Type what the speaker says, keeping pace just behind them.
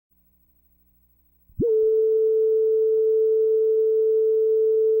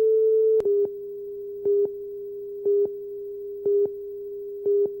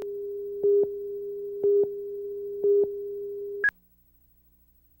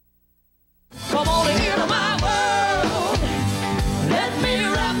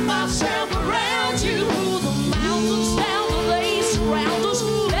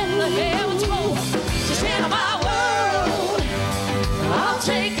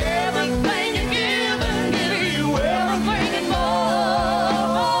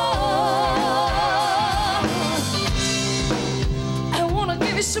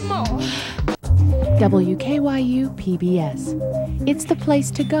WKYU PBS. It's the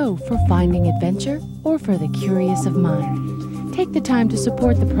place to go for finding adventure or for the curious of mind. Take the time to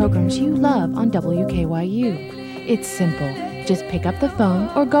support the programs you love on WKYU. It's simple. Just pick up the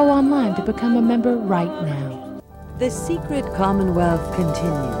phone or go online to become a member right now. The Secret Commonwealth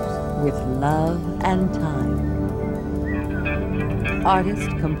continues with Love and Time. Artist,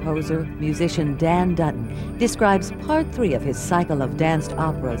 composer, musician Dan Dutton describes Part 3 of his cycle of danced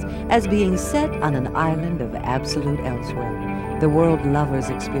operas as being set on an island of absolute elsewhere, the world lovers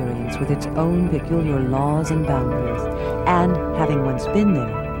experience with its own peculiar laws and boundaries, and having once been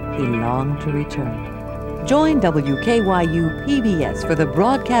there, he longed to return. Join WKYU PBS for the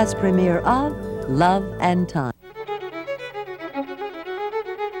broadcast premiere of Love and Time.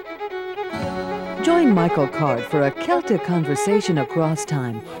 Join Michael Card for a Celtic conversation across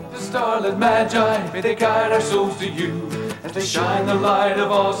time. The starlit magi, may they guide our souls to you, as they shine the light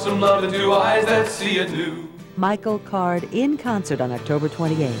of awesome love into eyes that see anew. Michael Card in concert on October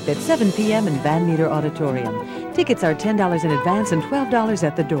 28th at 7 p.m. in Van Meter Auditorium. Tickets are $10 in advance and $12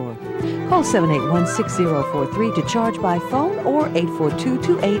 at the door. Call 781-6043 to charge by phone or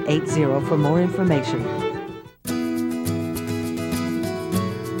 842-2880 for more information.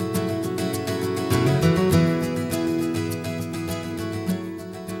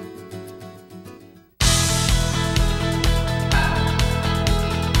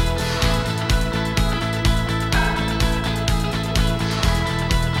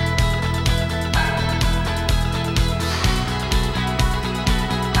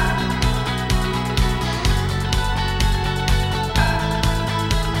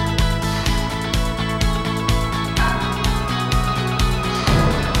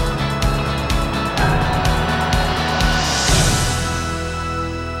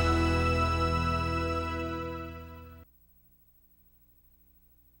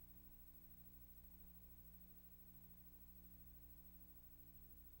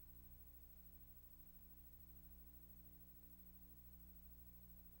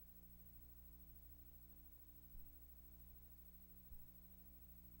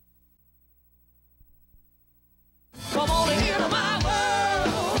 Come on into my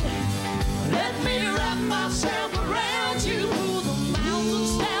world. Let me wrap myself around you. The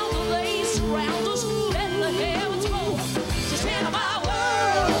mountains down the lane surround us. Let the heavens roll. Just enter my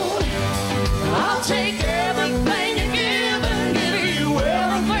world. I'll take everything you give and give you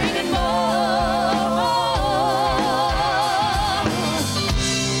everything and more.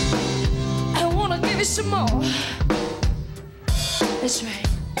 I wanna give you some more. That's right.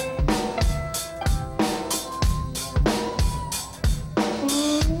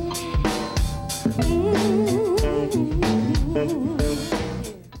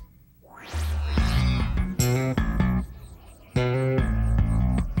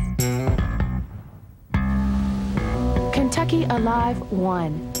 Kentucky Alive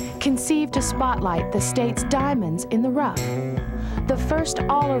 1, conceived to spotlight the state's diamonds in the rough. The first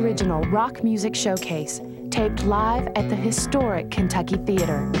all-original rock music showcase, taped live at the historic Kentucky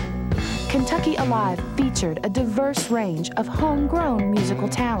Theater. Kentucky Alive featured a diverse range of homegrown musical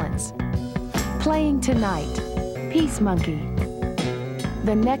talents. Playing tonight, Peace Monkey.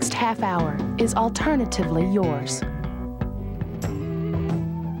 The next half hour is alternatively yours.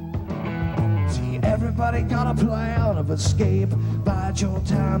 Everybody got a plan of escape. Bide your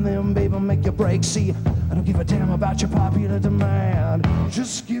time then, baby, make your break. See, I don't give a damn about your popular demand.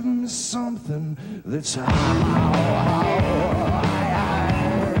 Just give me something that's high.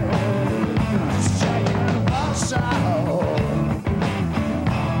 Just checking us out.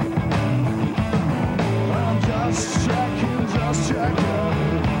 I'm just checking us out.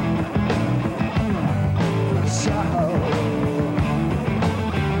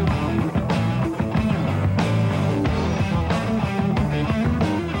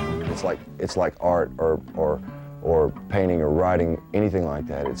 It's like art or painting or writing, anything like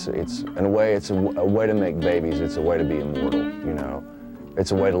that. It's in a way, it's a way to make babies. It's a way to be immortal, you know.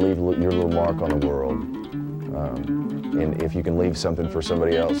 It's a way to leave your little mark on the world. And if you can leave something for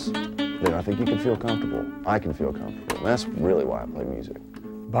somebody else, then I think you can feel comfortable. I can feel comfortable. And that's really why I play music.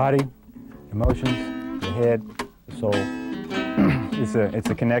 Body, emotions, the head, the soul. It's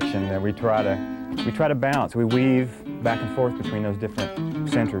a connection that we try to balance. We weave back and forth between those different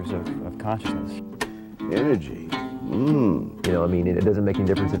centers of consciousness. Energy. You know, I mean, it doesn't make any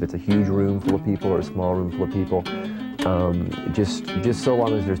difference if it's a huge room full of people or a small room full of people. Just so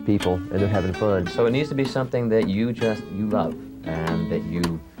long as there's people and they're having fun. So it needs to be something that you love and that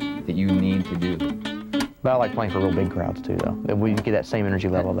you need to do. But I like playing for real big crowds too, though. We get that same energy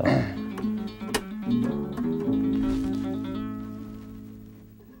level though.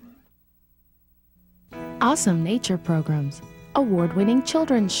 awesome nature programs, award-winning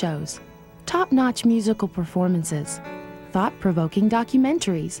children's shows, top-notch musical performances, thought-provoking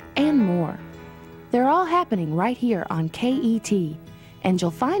documentaries, and more. They're all happening right here on KET, and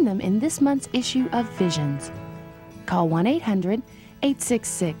you'll find them in this month's issue of Visions. Call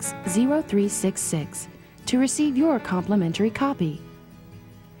 1-800-866-0366 to receive your complimentary copy.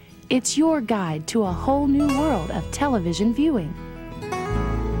 It's your guide to a whole new world of television viewing.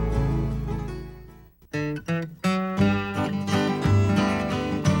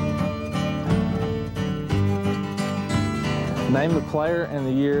 Name the player and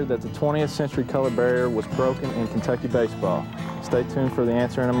the year that the 20th century color barrier was broken in Kentucky baseball. Stay tuned for the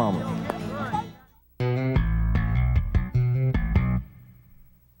answer in a moment.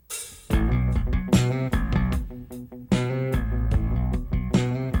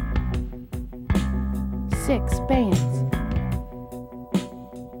 Six bands,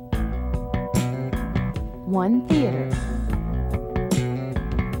 1 theater,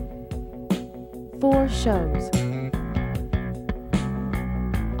 4 shows.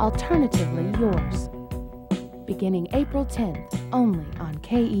 Alternatively Yours, beginning April 10th, only on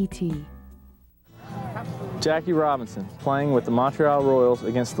KET. Jackie Robinson, playing with the Montreal Royals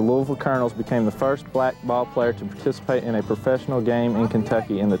against the Louisville Colonels, became the first black ball player to participate in a professional game in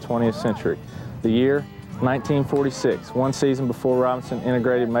Kentucky in the 20th century. The year, 1946, 1 season before Robinson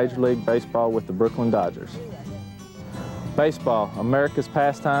integrated Major League Baseball with the Brooklyn Dodgers. Baseball, America's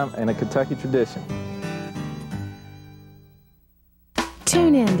pastime and a Kentucky tradition.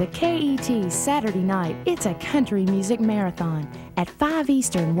 Tune in to KET Saturday night. It's a country music marathon. At 5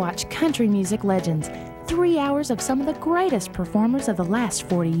 Eastern, watch country music legends. 3 hours of some of the greatest performers of the last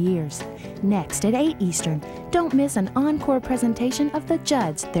 40 years. Next at 8 Eastern, don't miss an encore presentation of the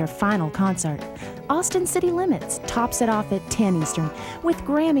Judds, their final concert. Austin City Limits tops it off at 10 Eastern with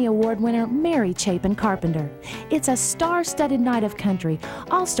Grammy Award winner Mary Chapin Carpenter. It's a star-studded night of country,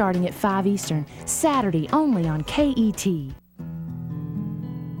 all starting at 5 Eastern, Saturday only on KET.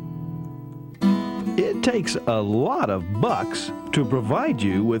 It takes a lot of bucks to provide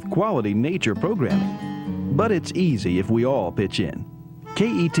you with quality nature programming. But it's easy if we all pitch in.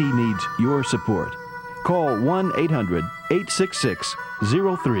 KET needs your support. Call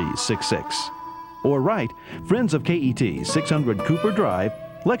 1-800-866-0366. Or write Friends of KET, 600 Cooper Drive,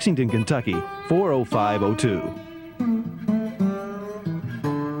 Lexington, Kentucky, 40502.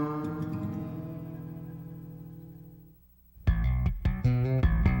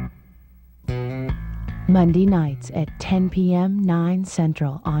 Monday nights at 10 p.m., 9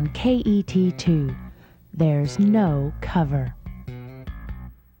 Central on KET2. There's no cover.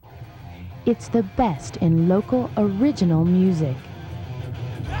 It's the best in local original music.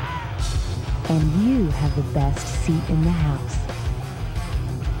 And you have the best seat in the house.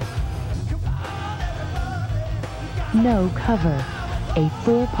 No Cover, a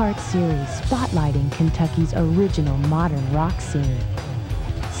 4-part series spotlighting Kentucky's original modern rock scene.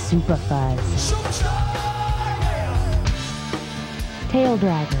 Super Fuzz, Tail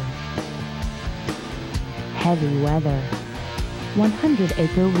Dragger, Heavy Weather, 100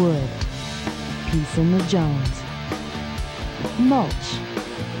 Acre Wood, Peace in the Jones, Mulch,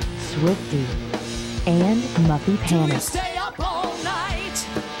 Swifty, and Muffy Panic.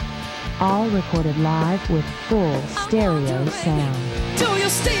 All recorded live with full stereo sound. Do you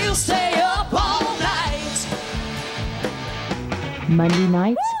still stay up all night? Monday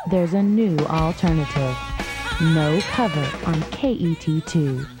nights, there's a new alternative. No Cover on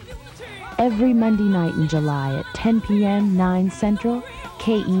KET2. Every Monday night in July at 10 p.m., 9 Central,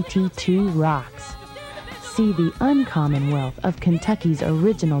 KET2 rocks. See the uncommon wealth of Kentucky's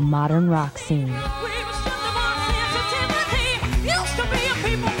original modern rock scene.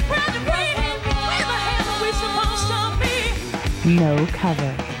 No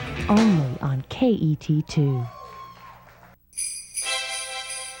Cover, only on KET2.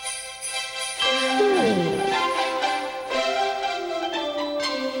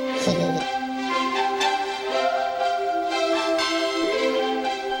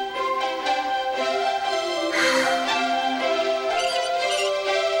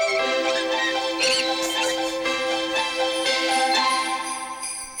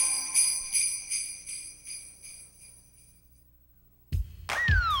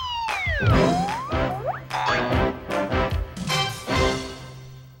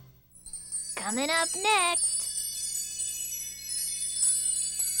 Coming up next,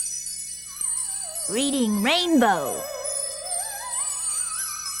 Reading Rainbow.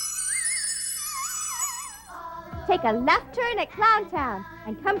 Take a left turn at Clown Town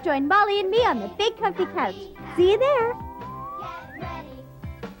and come join Molly and me on the big comfy couch. See you there. Get ready,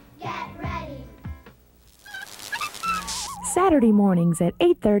 get ready. Saturday mornings at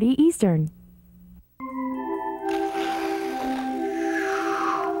 8:30 Eastern.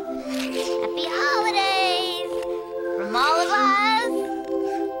 Happy holidays from all of us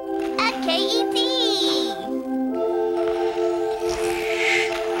at KET.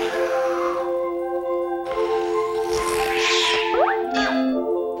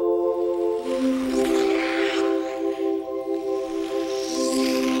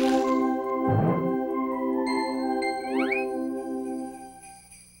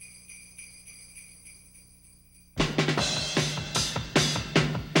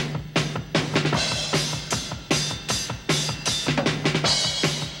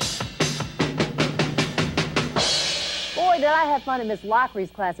 Did I have fun in Miss Lockery's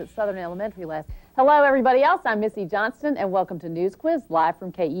class at Southern Elementary last. Hello, everybody else. I'm Missy Johnston, and welcome to News Quiz live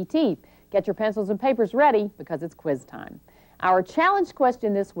from KET. Get your pencils and papers ready because it's quiz time. Our challenge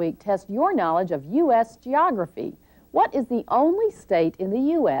question this week tests your knowledge of U.S. geography. What is the only state in the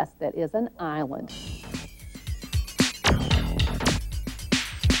U.S. that is an island?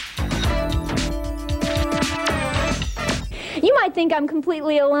 You might think I'm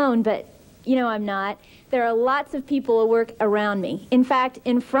completely alone, but you know I'm not. There are lots of people who work around me. In fact,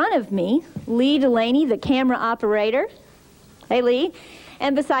 in front of me, Lee Delaney, the camera operator. Hey, Lee.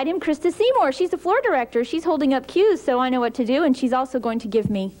 And beside him, Krista Seymour. She's the floor director. She's holding up cues so I know what to do, and she's also going to give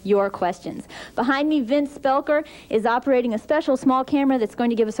me your questions. Behind me, Vince Spelker is operating a special small camera that's going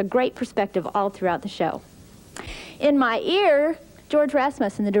to give us a great perspective all throughout the show. In my ear, George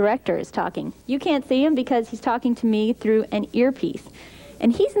Rasmussen, the director, is talking. You can't see him because he's talking to me through an earpiece.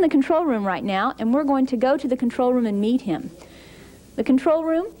 And he's in the control room right now, and we're going to go to the control room and meet him. The control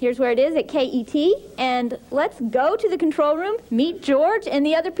room, here's where it is at KET, and let's go to the control room, meet George and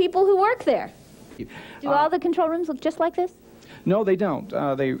the other people who work there. Do all the control rooms look just like this? No, they don't.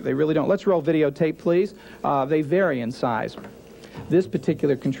 They really don't. Let's roll videotape, please. They vary in size. This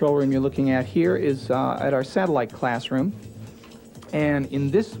particular control room you're looking at here is at our satellite classroom. And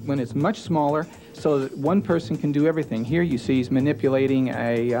in this one, it's much smaller, so that one person can do everything. Here you see he's manipulating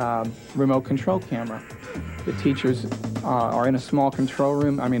a remote control camera. The teachers are in a small control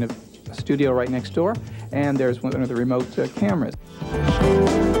room, a studio right next door, and there's one of the remote cameras.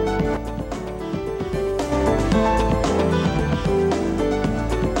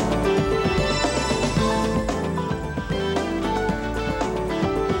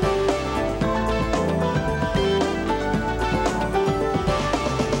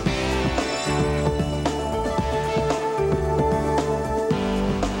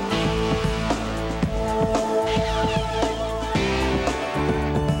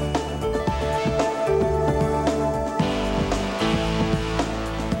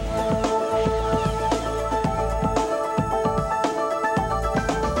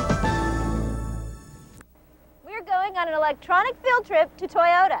 On an electronic field trip to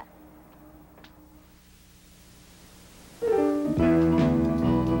Toyota.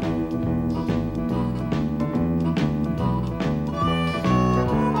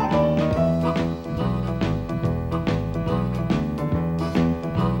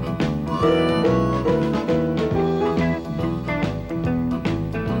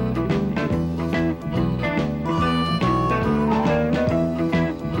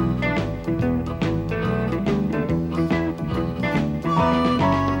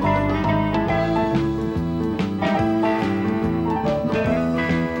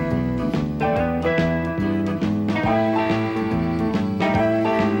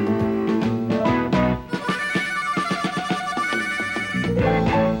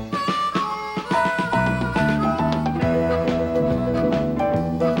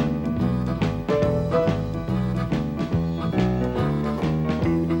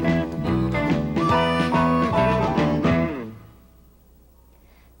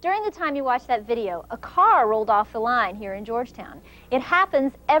 Time you watch that video, a car rolled off the line here in Georgetown. It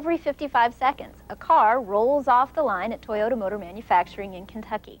happens every 55 seconds. A car rolls off the line at Toyota Motor Manufacturing in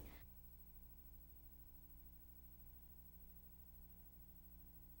Kentucky.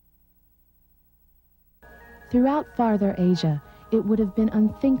 Throughout farther Asia, it would have been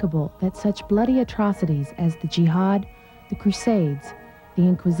unthinkable that such bloody atrocities as the Jihad, the Crusades, the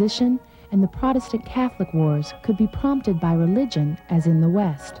Inquisition, and the Protestant Catholic Wars could be prompted by religion as in the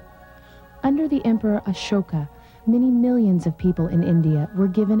West. Under the Emperor Ashoka, many millions of people in India were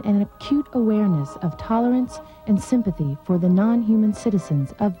given an acute awareness of tolerance and sympathy for the non-human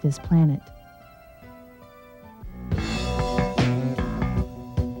citizens of this planet.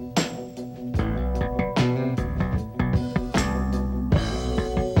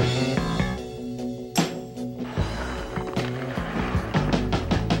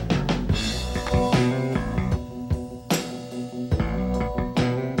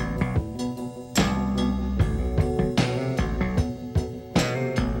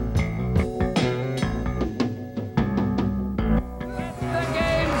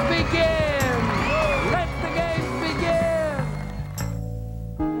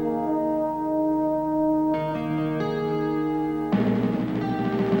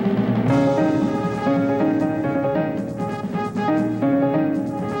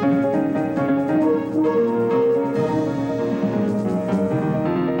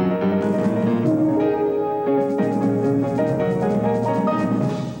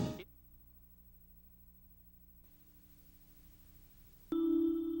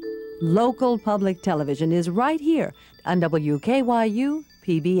 Local public television is right here on WKYU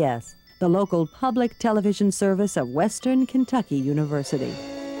PBS, the local public television service of Western Kentucky University.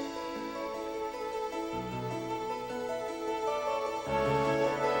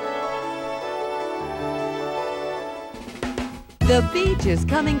 The beach is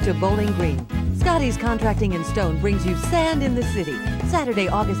coming to Bowling Green. Scotty's Contracting in Stone brings you Sand in the City, Saturday,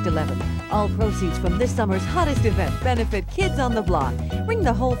 August 11th. All proceeds from this summer's hottest event benefit Kids on the Block. Bring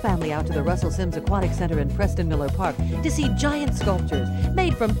the whole family out to the Russell Sims Aquatic Center in Preston Miller Park to see giant sculptures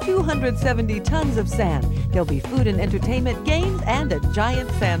made from 270 tons of sand. There'll be food and entertainment, games, and a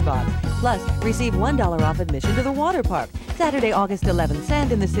giant sandbox. Plus, receive $1 off admission to the water park. Saturday, August 11th,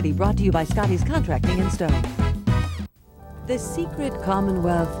 Sand in the City, brought to you by Scotty's Contracting in Stone. The Secret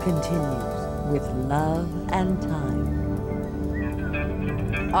Commonwealth continues with Love and Time.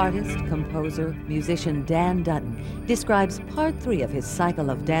 Artist, composer, musician Dan Dutton describes part 3 of his cycle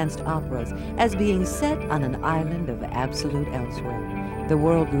of danced operas as being set on an island of absolute elsewhere. The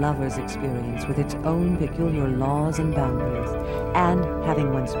world lovers experience with its own peculiar laws and boundaries. And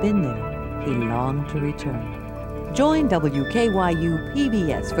having once been there, he longed to return. Join WKYU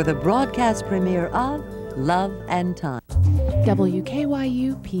PBS for the broadcast premiere of Love and Time.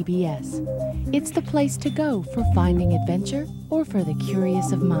 WKYU PBS. It's the place to go for finding adventure or for the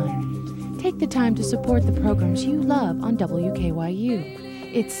curious of mind. Take the time to support the programs you love on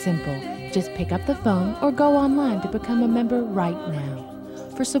WKYU. It's simple. Just pick up the phone or go online to become a member right now.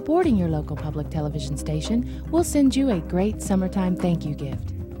 For supporting your local public television station, we'll send you a great summertime thank you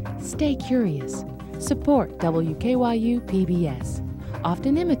gift. Stay curious. Support WKYU PBS.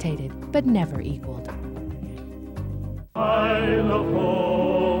 Often imitated, but never equaled. I love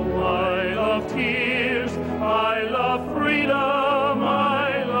home, I love tears, I love freedom,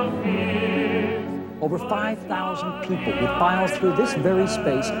 I love fears. Over 5,000 people would file through this very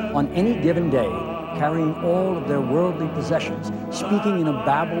space on any given day, carrying all of their worldly possessions, speaking in a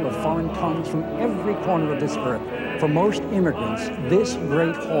babble of foreign tongues from every corner of this earth. For most immigrants, this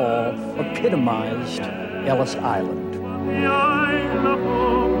great hall epitomized Ellis Island. I love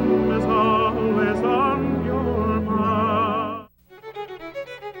home is always on your mind.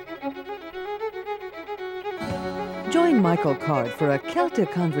 Join Michael Card for a Celtic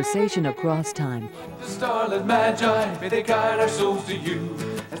conversation across time. The starlit magi, may they guide our souls to you,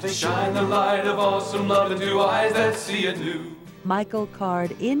 as they shine the light of awesome love into eyes that see anew. Michael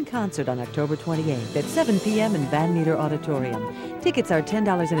Card in concert on October 28th at 7 p.m. in Van Meter Auditorium. Tickets are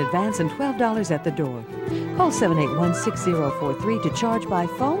 $10 in advance and $12 at the door. Call 781-6043 to charge by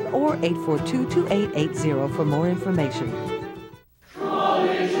phone or 842-2880 for more information.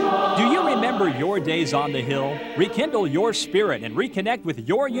 Do you remember your days on the Hill? Rekindle your spirit and reconnect with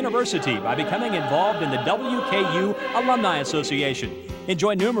your university by becoming involved in the WKU Alumni Association.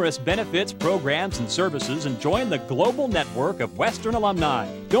 Enjoy numerous benefits, programs, and services, and join the global network of Western alumni.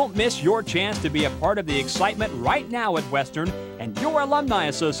 Don't miss your chance to be a part of the excitement right now at Western and your Alumni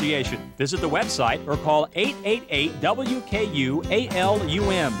Association. Visit the website or call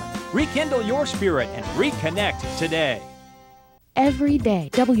 888-WKU-ALUM. Rekindle your spirit and reconnect today. Every day,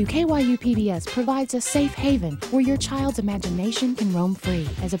 WKYU PBS provides a safe haven where your child's imagination can roam free.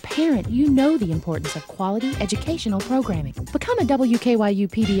 As a parent, you know the importance of quality educational programming. Become a WKYU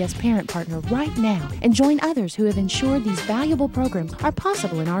PBS parent partner right now and join others who have ensured these valuable programs are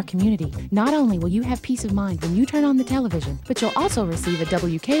possible in our community. Not only will you have peace of mind when you turn on the television, but you'll also receive a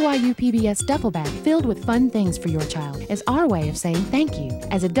WKYU PBS duffel bag filled with fun things for your child as our way of saying thank you.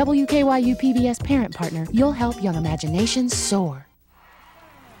 As a WKYU PBS parent partner, you'll help young imaginations soar.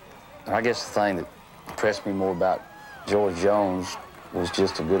 I guess the thing that impressed me more about George Jones was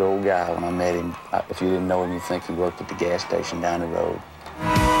just a good old guy when I met him. If you didn't know him, you'd think he worked at the gas station down the road.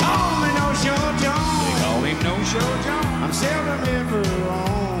 Call me No Show Jones. They call him No Show Jones. I'm seldom ever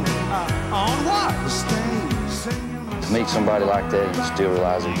on what? The stage. To meet somebody like that, you still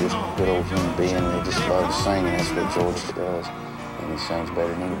realize they're just a good old human being, and they just love to sing, and that's what George does. And he sings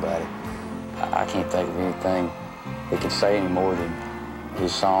better than anybody. I can't think of anything they can say any more than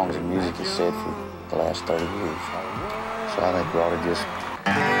his songs and music has said for the last 30 years. So I think we ought to just...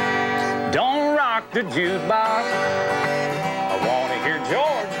 Don't rock the jukebox. I want to hear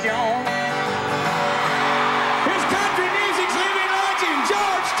George Jones. His country music's living legend,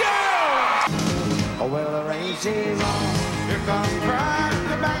 George Jones! Oh, well, the race is on. Here comes pride,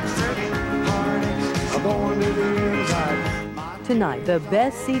 the backstretch. Heartaches are going to the inside. Tonight, the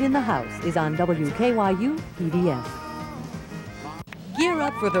best seat in the house is on WKYU PBS. Gear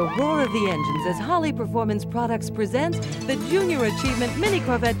up for the roar of the engines as Holly Performance Products presents the Junior Achievement Mini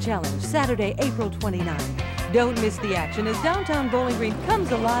Corvette Challenge, Saturday, April 29. Don't miss the action as downtown Bowling Green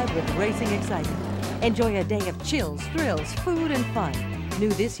comes alive with racing excitement. Enjoy a day of chills, thrills, food, and fun. New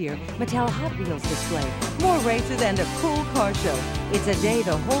this year, Mattel Hot Wheels display, more races, and a cool car show. It's a day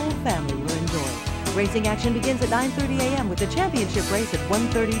the whole family will enjoy. Racing action begins at 9:30 a.m. with the championship race at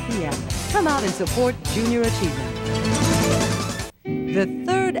 1:30 p.m. Come out and support junior achievement. The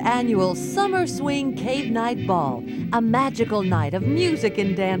 3rd annual Summer Swing Cave Night Ball, a magical night of music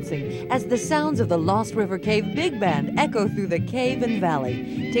and dancing as the sounds of the Lost River Cave Big Band echo through the cave and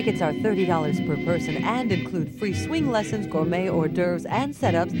valley. Tickets are $30 per person and include free swing lessons, gourmet hors d'oeuvres and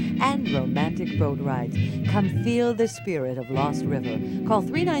setups, and romantic boat rides. Come feel the spirit of Lost River. Call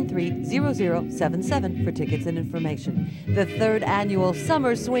 393-0077 for tickets and information. The 3rd annual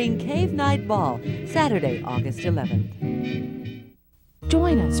Summer Swing Cave Night Ball, Saturday, August 11th.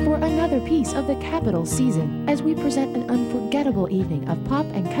 Join us for another piece of the Capitol season as we present an unforgettable evening of pop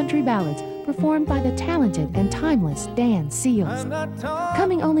and country ballads performed by the talented and timeless Dan Seals.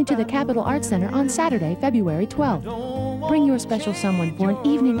 Coming only to the Capitol Arts Center on Saturday, February 12th. Bring your special someone for an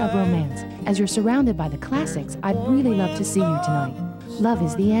evening of romance. As you're surrounded by the classics, I'd really love to see you tonight. Love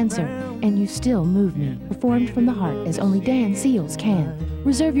is the answer, and you still move me. Performed from the heart as only Dan Seals can.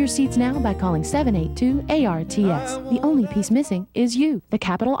 Reserve your seats now by calling 782-ARTS. The only piece missing is you. The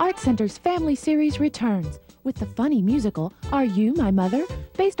Capitol Arts Center's Family Series returns with the funny musical, Are You My Mother?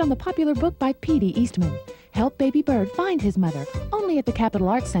 Based on the popular book by P.D. Eastman. Help Baby Bird find his mother, only at the Capitol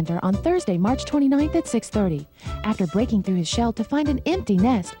Arts Center on Thursday, March 29th at 6:30. After breaking through his shell to find an empty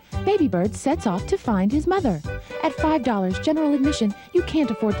nest, Baby Bird sets off to find his mother. At $5 general admission, you can't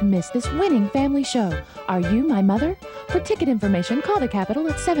afford to miss this winning family show. Are You My Mother? For ticket information, call the Capitol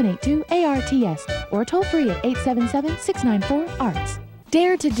at 782-ARTS or toll free at 877-694-ARTS.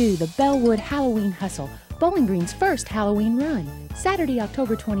 Dare to do the Bellwood Halloween Hustle, Bowling Green's first Halloween run, Saturday,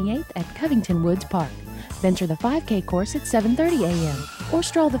 October 28th at Covington Woods Park. Venture the 5K course at 7:30 a.m. or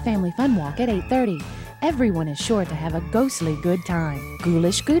stroll the Family Fun Walk at 8:30. Everyone is sure to have a ghostly good time.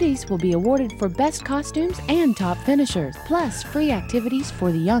 Ghoulish goodies will be awarded for best costumes and top finishers, plus free activities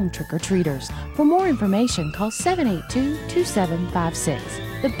for the young trick-or-treaters. For more information, call 782-2756.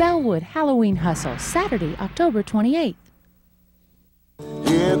 The Bellwood Halloween Hustle, Saturday, October 28th.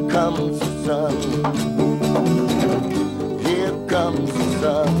 Here comes the sun. Here comes the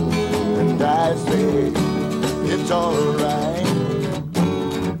sun. And I say, it's all right.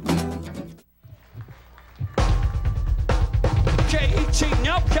 Cheating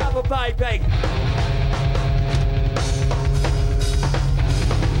up cover, baby.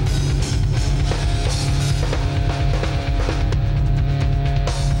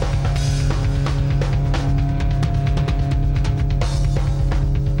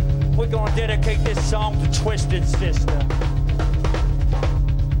 We're gonna dedicate this song to Twisted Sister.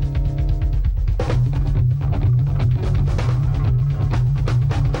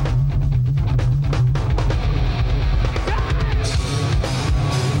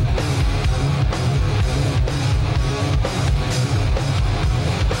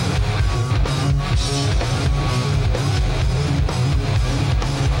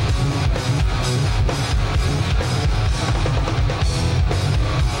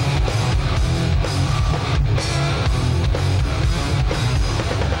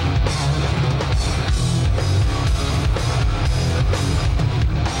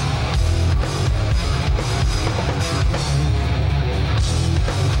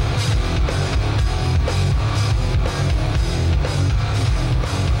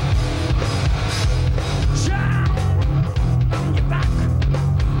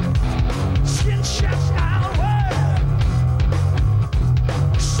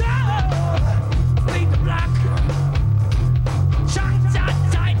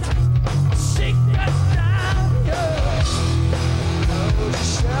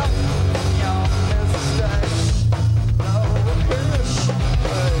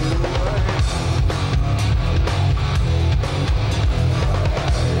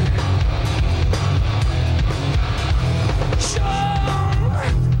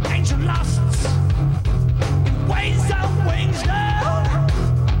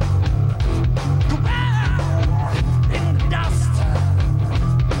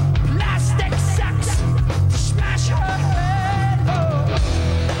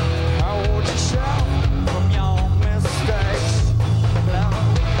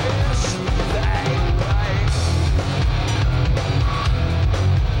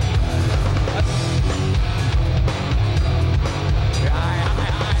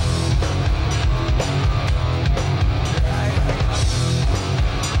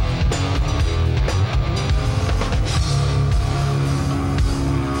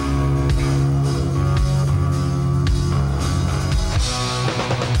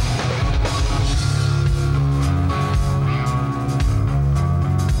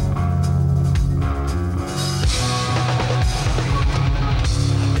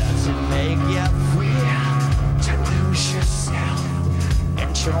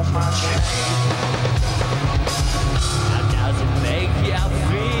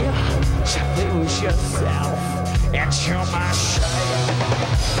 yourself into my shade.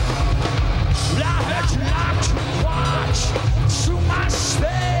 I heard you like to watch through my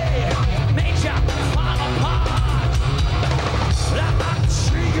space.